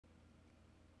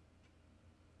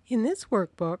In this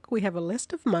workbook, we have a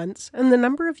list of months and the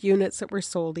number of units that were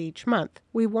sold each month.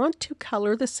 We want to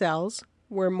color the cells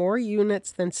where more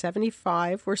units than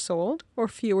 75 were sold or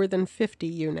fewer than 50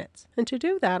 units. And to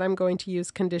do that, I'm going to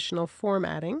use conditional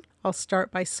formatting. I'll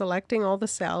start by selecting all the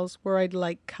cells where I'd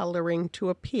like coloring to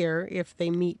appear if they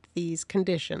meet these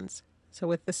conditions. So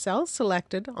with the cells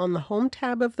selected, on the Home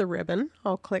tab of the ribbon,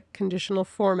 I'll click Conditional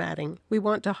Formatting. We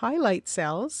want to highlight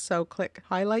cells, so click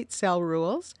Highlight Cell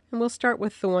Rules, and we'll start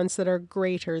with the ones that are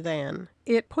greater than.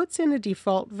 It puts in a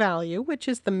default value, which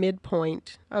is the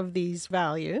midpoint of these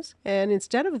values, and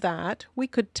instead of that, we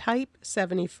could type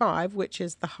 75, which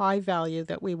is the high value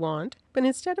that we want, but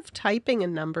instead of typing a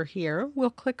number here, we'll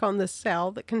click on the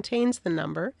cell that contains the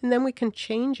number, and then we can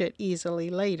change it easily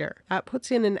later. That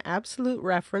puts in an absolute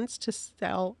reference to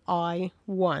cell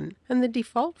I1, and the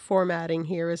default formatting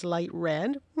here is light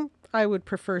red. I would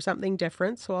prefer something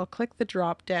different, so I'll click the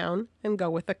drop down and go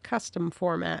with a custom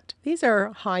format. These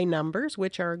are high numbers,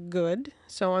 which are good,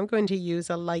 so I'm going to use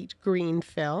a light green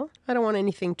fill. I don't want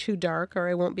anything too dark or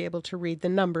I won't be able to read the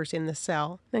numbers in the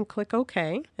cell. Then click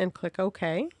OK and click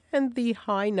OK. And the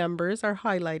high numbers are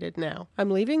highlighted now. I'm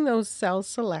leaving those cells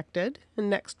selected, and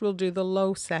next we'll do the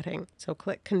low setting. So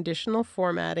click Conditional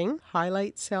Formatting,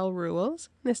 Highlight Cell Rules.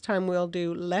 This time we'll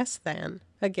do less than.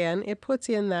 Again, it puts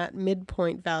in that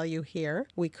midpoint value here.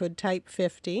 We could type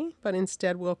 50, but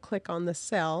instead we'll click on the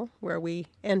cell where we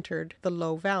entered the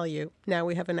low value. Now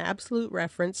we have an absolute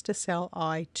reference to cell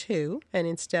I2, and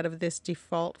instead of this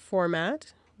default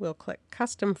format, we'll click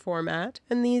Custom Format,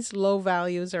 and these low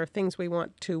values are things we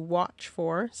want to watch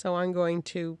for, so I'm going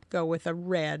to go with a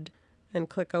red and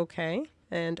click OK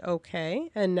and OK.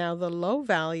 And now the low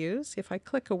values, if I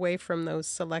click away from those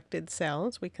selected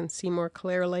cells, we can see more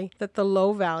clearly that the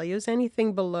low values,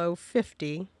 anything below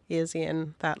 50, is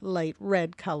in that light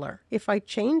red color. If I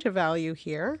change a value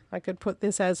here, I could put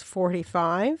this as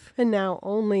 45, and now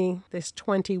only this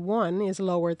 21 is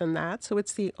lower than that, so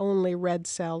it's the only red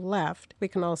cell left. We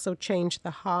can also change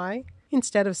the high.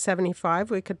 Instead of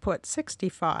 75, we could put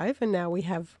 65, and now we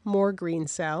have more green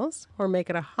cells, or make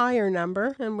it a higher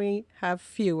number, and we have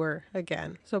fewer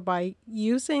again. So by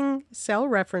using cell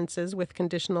references with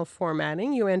conditional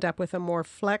formatting, you end up with a more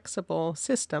flexible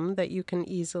system that you can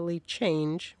easily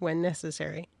change when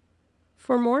necessary.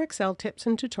 For more Excel tips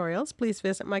and tutorials, please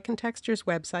visit my Contextures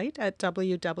website at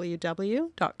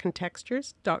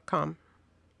www.contextures.com.